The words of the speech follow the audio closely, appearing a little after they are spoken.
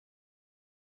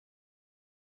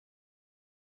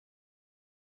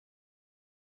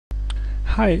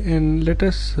Hi, and let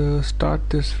us start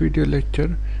this video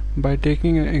lecture by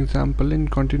taking an example in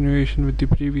continuation with the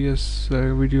previous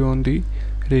video on the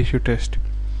ratio test.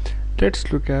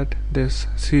 Let's look at this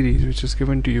series which is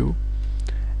given to you: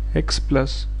 x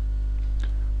plus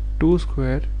 2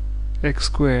 square x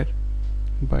square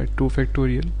by 2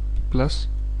 factorial plus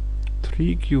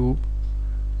 3 cube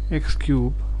x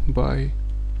cube by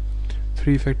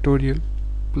 3 factorial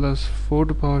plus 4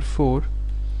 to power 4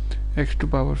 x to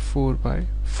power 4 by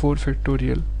 4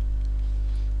 factorial,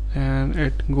 and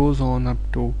it goes on up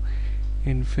to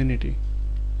infinity.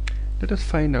 Let us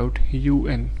find out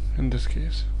un in this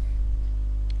case.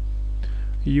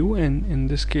 Un in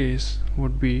this case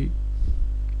would be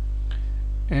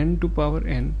n to power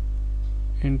n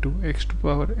into x to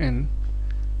power n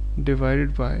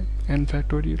divided by n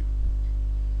factorial,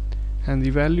 and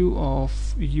the value of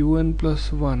un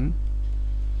plus 1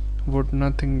 would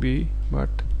nothing be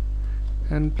but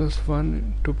n plus 1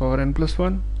 to power n plus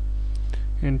 1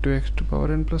 into x to power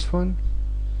n plus 1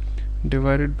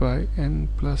 divided by n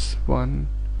plus 1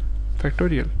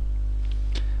 factorial.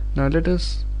 Now let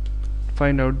us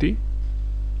find out the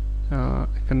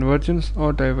convergence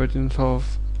or divergence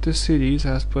of this series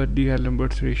as per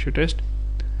D'Alembert's ratio test.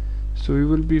 So we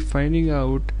will be finding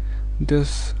out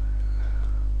this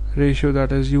ratio,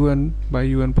 that is un by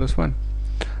un plus 1.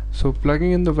 So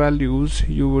plugging in the values,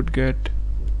 you would get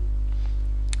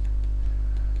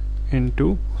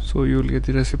into, so you will get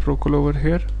the reciprocal over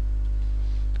here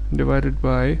divided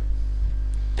by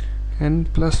n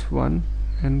plus 1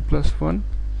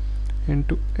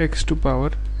 into x to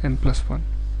power n plus 1.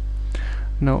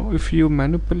 Now if you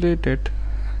manipulate it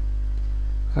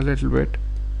a little bit,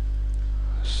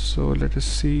 so let us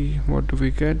see what do we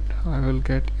get. I will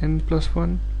get n plus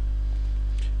 1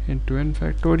 into n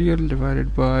factorial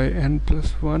divided by n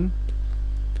plus 1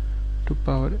 to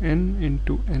power n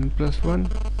into n plus 1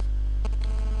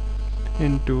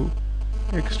 into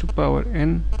x to power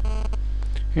n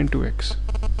into x.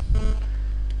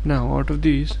 Now out of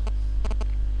these,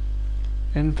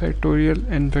 n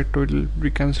factorial be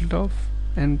cancelled off,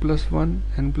 n plus 1,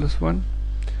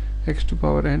 x to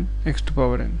power n, x to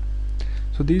power n.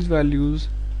 So these values,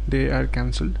 they are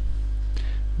cancelled.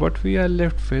 What we are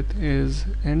left with is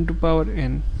n to power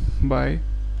n by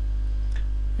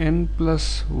n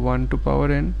plus 1 to power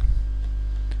n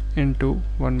into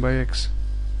 1 by x.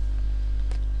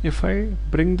 If I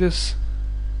bring this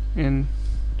in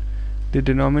the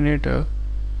denominator,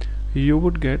 you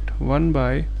would get 1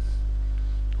 by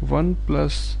 1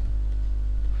 plus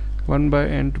 1 by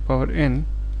n to power n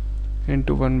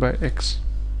into 1 by x.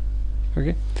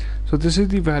 Okay, so this is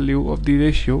the value of the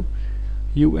ratio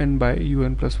un by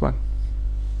un plus 1.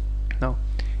 Now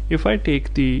if I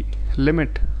take the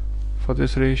limit for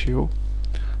this ratio,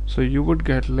 so you would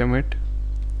get limit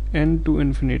n to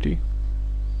infinity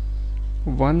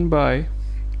 1 by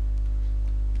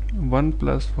 1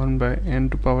 plus 1 by n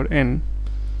to power n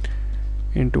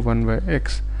into 1 by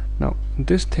x. Now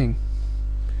this thing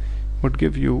would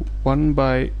give you 1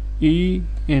 by e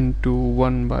into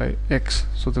 1 by x.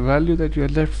 So the value that you are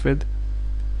left with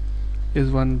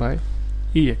is 1 by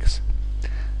ex.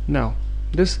 Now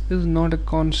this is not a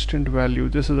constant value,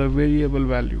 this is a variable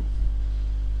value.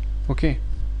 Okay,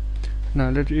 now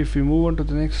if we move on to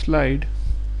the next slide,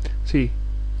 see,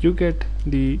 you get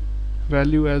the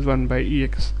value as 1 by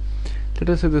ex. Let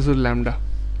us say this is lambda.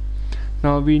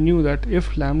 Now we knew that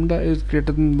if lambda is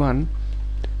greater than 1,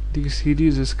 the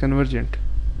series is convergent,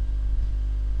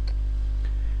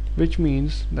 which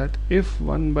means that if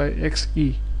 1 by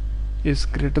xe is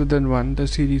greater than 1, the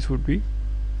series would be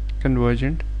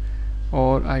convergent.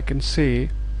 Or I can say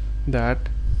that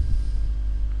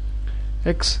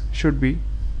x should be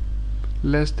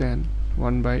less than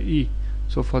 1 by e.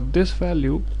 So for this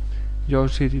value, your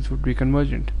series would be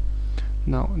convergent.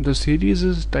 Now the series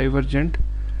is divergent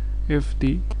if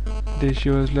the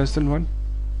ratio is less than 1.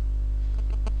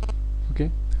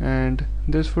 Okay, and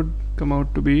this would come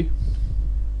out to be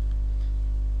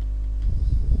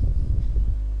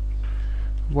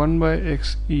 1 by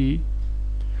xe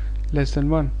less than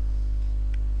 1.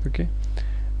 Okay,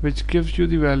 which gives you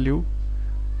the value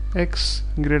x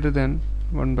greater than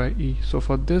 1 by e. So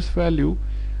for this value,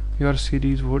 your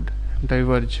series would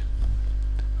diverge.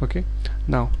 Okay,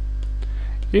 now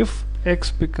if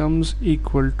x becomes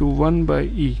equal to 1 by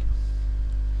e,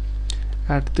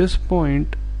 at this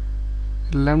point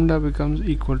lambda becomes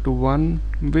equal to 1,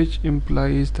 which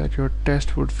implies that your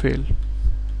test would fail.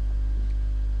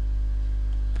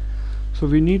 So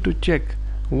we need to check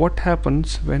what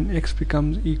happens when x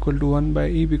becomes equal to 1 by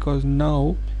e, because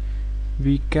now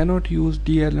we cannot use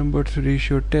D'Alembert's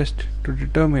ratio test to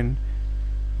determine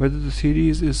whether the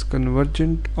series is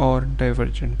convergent or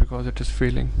divergent, because it is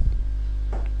failing.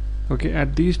 Okay,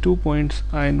 at these 2 points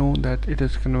I know that it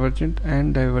is convergent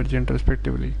and divergent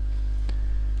respectively.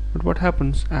 But what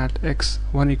happens at x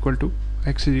is equal to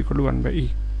 1 by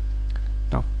e?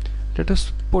 Now let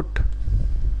us put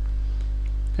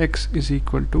x is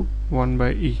equal to 1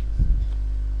 by e.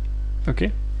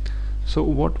 Okay, so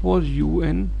what was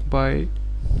un by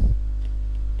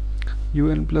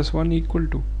un plus 1 equal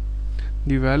to?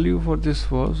 The value for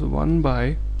this was 1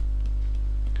 by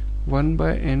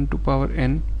n to power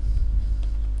n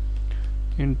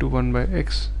into 1 by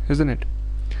x, isn't it?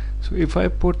 So if I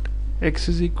put x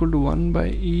is equal to 1 by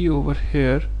e over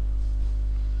here,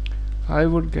 I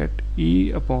would get e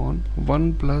upon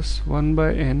 1 plus 1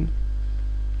 by n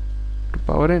to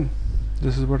power n.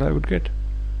 This is what I would get.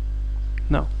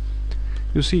 Now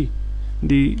you see,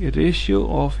 the ratio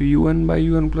of un by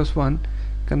un plus 1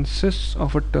 consists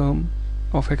of a term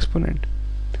of exponent.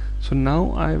 So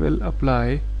now I will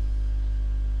apply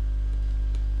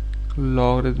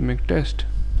logarithmic test,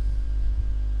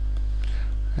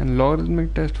 and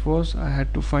logarithmic test was I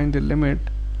had to find the limit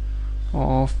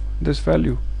of this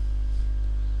value,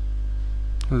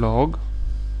 log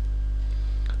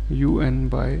un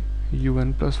by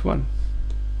un plus 1.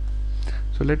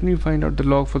 So let me find out the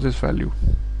log for this value.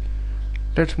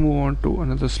 Let's move on to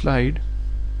another slide.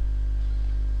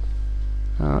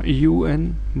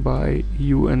 Un by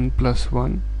un plus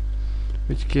 1,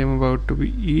 which came about to be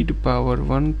e to power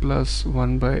 1 plus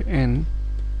 1 by n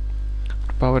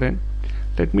to power n.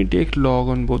 Let me take log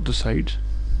on both the sides.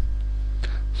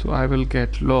 So I will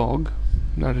get log,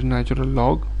 that is natural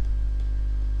log,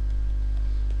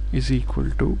 is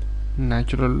equal to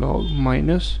natural log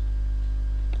minus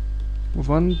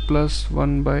 1 plus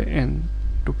 1 by n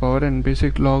to power n,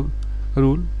 basic log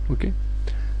rule. Okay,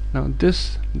 now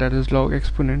this, that is log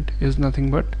exponent, is nothing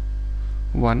but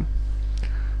 1.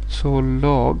 So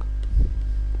log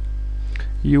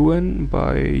un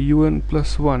by un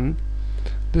plus 1,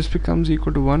 this becomes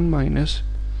equal to 1 minus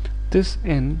this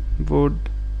n would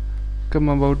come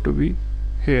about to be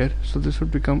here, so this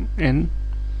would become n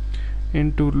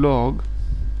into log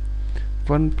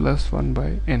 1 plus 1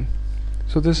 by n.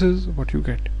 So this is what you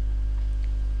get.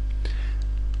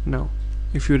 Now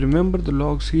if you remember the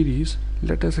log series,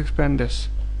 let us expand this.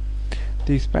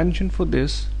 The expansion for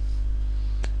this,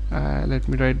 let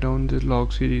me write down the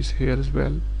log series here as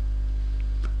well.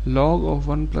 Log of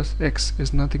 1 plus x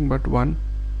is nothing but 1,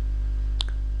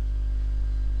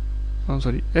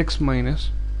 x minus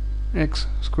x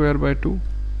square by 2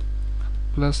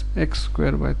 plus x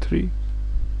square by 3,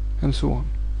 and so on.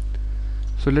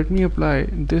 So let me apply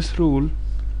this rule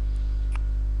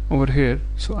over here.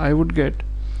 So I would get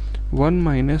 1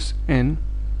 minus n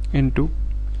into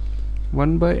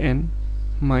 1 by n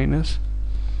minus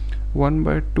 1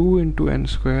 by 2 into n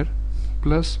square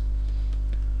plus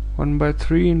 1 by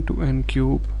 3 into n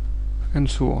cube, and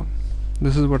so on.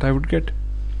 This is what I would get.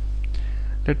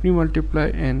 Let me multiply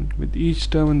n with each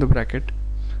term in the bracket.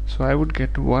 So I would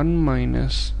get 1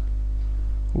 minus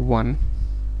 1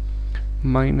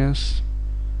 minus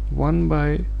 1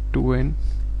 by 2n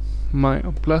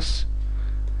plus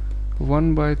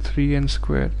 1 by 3n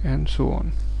square, and so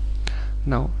on.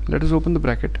 Now let us open the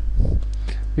bracket.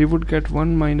 We would get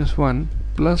 1 minus 1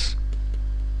 plus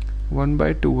 1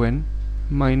 by 2n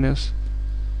minus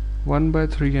 1 by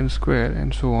 3n square,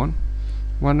 and so on.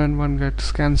 1 and 1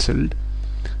 gets cancelled.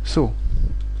 So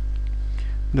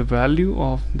the value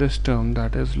of this term,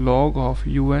 that is log of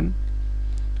un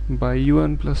by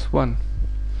un plus 1,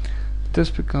 this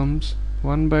becomes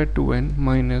 1 by 2n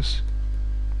minus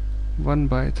 1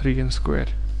 by 3n square.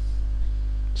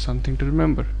 Something to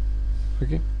remember.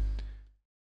 Okay.